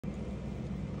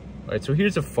Alright, so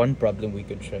here's a fun problem we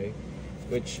could try,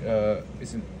 which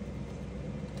isn't.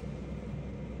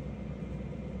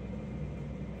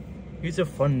 Here's a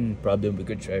fun problem we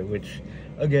could try, which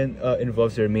again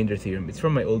involves the remainder theorem. It's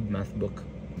from my old math book,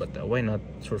 but why not?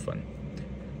 It's for fun.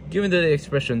 Given that the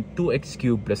expression 2x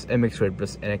cubed plus mx squared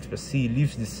plus nx plus c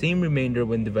leaves the same remainder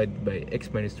when divided by x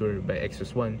minus 2 or by x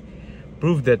plus 1,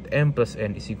 prove that m plus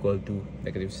n is equal to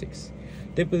 -6.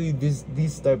 Typically,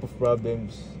 these type of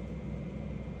problems.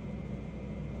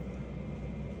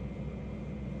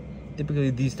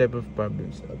 These type of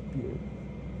problems appear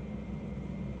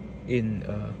in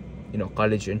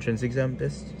college entrance exam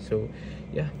tests. So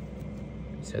yeah,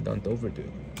 let's head on over to it.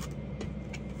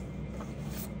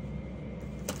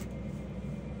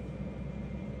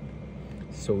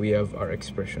 So we have our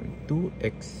expression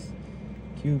 2x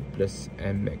cubed plus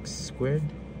mx squared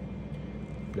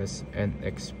plus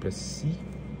nx plus c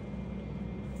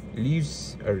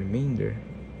leaves a remainder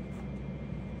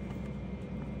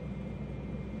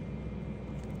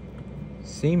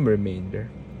same remainder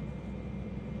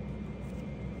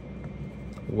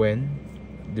when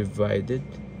divided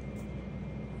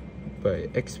by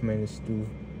x minus 2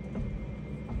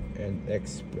 and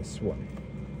x plus 1.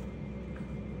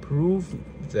 Prove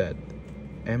that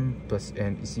m plus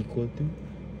n is equal to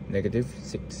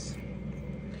 -6.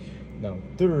 Now,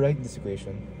 to write this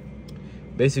equation,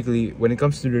 basically, when it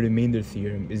comes to the remainder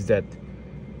theorem, is that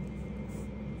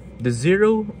the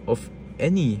zero of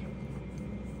any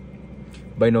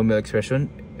binomial expression,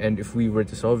 and if we were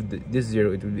to solve this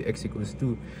zero, it would be x equals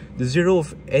 2. The zero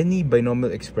of any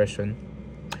binomial expression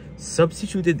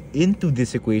substituted into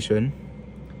this equation,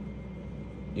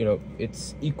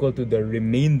 it's equal to the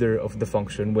remainder of the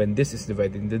function when this is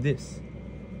divided into this.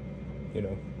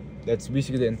 That's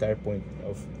basically the entire point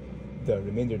of the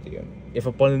remainder theorem. If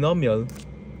a polynomial,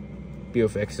 p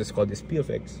of x, let's call this p of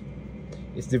x,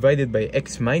 is divided by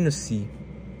x minus c,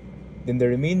 then the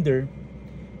remainder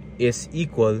is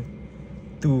equal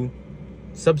to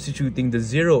substituting the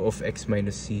zero of x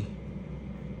minus c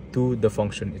to the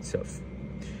function itself.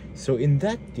 So in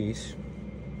that case,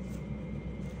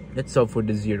 let's solve for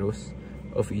the zeros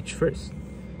of each first.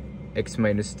 X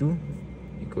minus 2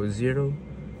 equals 0,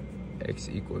 x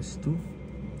equals 2,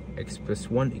 x plus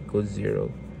 1 equals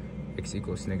 0, x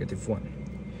equals -1.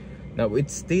 Now,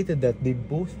 it's stated that they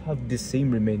both have the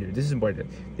same remainder. This is important.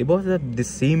 They both have the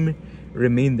same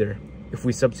remainder if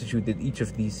we substituted each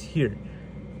of these here.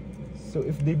 So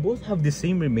if they both have the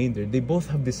same remainder, they both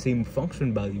have the same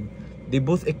function value, they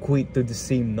both equate to the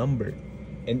same number.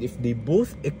 And if they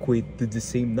both equate to the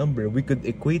same number, we could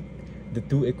equate the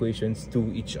two equations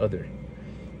to each other.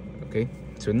 Okay,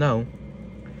 so now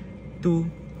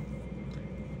 2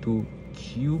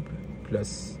 cubed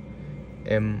plus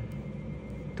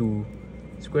m2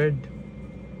 squared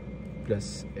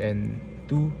plus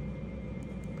n2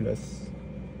 plus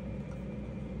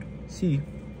c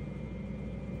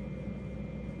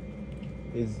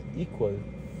is equal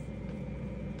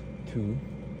to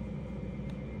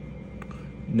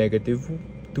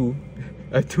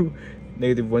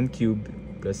 -1 cubed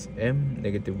plus m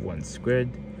 -1 squared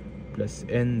plus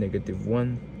n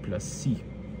 -1 plus c.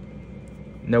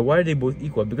 Now, why are they both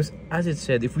equal? Because as it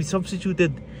said, if we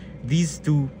substituted these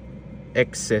two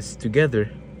x's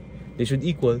together, they should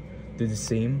equal to the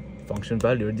same function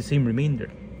value or the same remainder.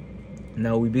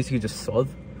 Now we basically just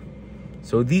solve.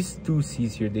 So these two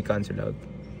c's here, they cancel out.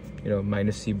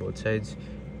 Minus c both sides,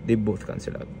 they both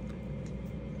cancel out.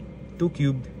 2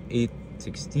 cubed 8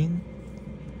 16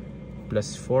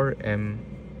 plus 4m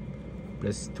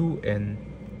plus 2n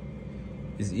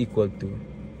is equal to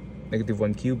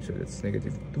 -1 cubed, so that's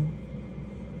 -2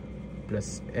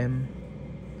 plus m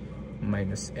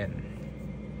minus n.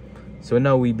 So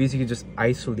now we basically just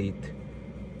isolate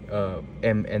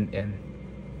m and n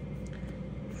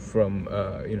from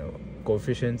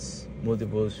coefficients,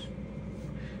 multiples,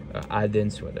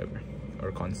 add-ins, whatever,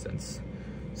 or constants.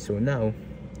 So now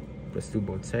plus 2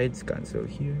 both sides, cancel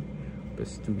here,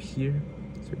 plus 2 here,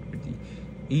 so it would be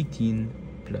 18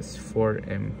 plus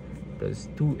 4m plus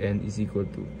 2n is equal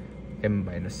to m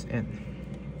minus n.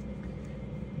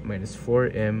 Minus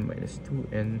 4m minus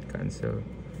 2n, cancel,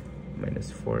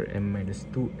 minus 4m minus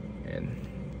 2n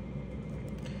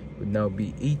would now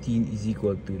be 18 is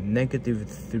equal to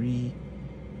 -3m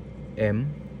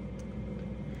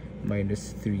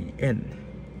minus 3n.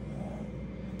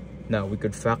 Now we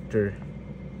could factor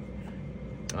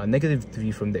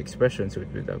 -3 from the expression, so it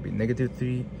would now be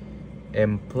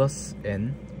 -3m plus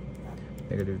n,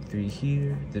 -3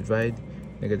 here, divide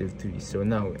 -3. So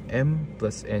now m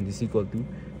plus n is equal to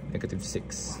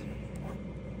 -6.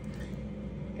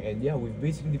 And yeah, we've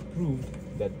basically proved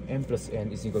that m plus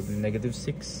n is equal to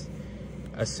 -6,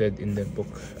 as said in the book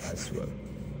as well.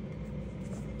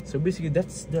 So basically,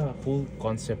 that's the whole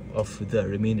concept of the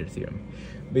remainder theorem.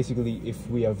 Basically, if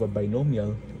we have a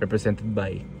binomial represented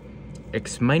by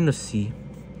x minus c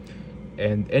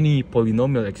and any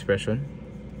polynomial expression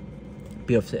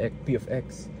p of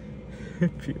x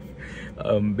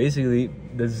basically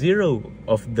the zero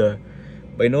of the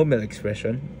binomial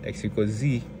expression x equals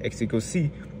z, x equals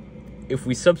c, if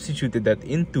we substituted that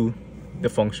into the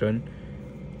function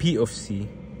p of c,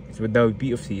 it would now be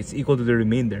p of c, it's equal to the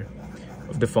remainder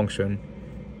of the function,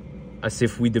 as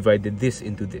if we divided this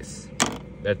into this.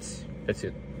 That's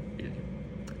it, really.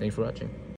 Thanks for watching.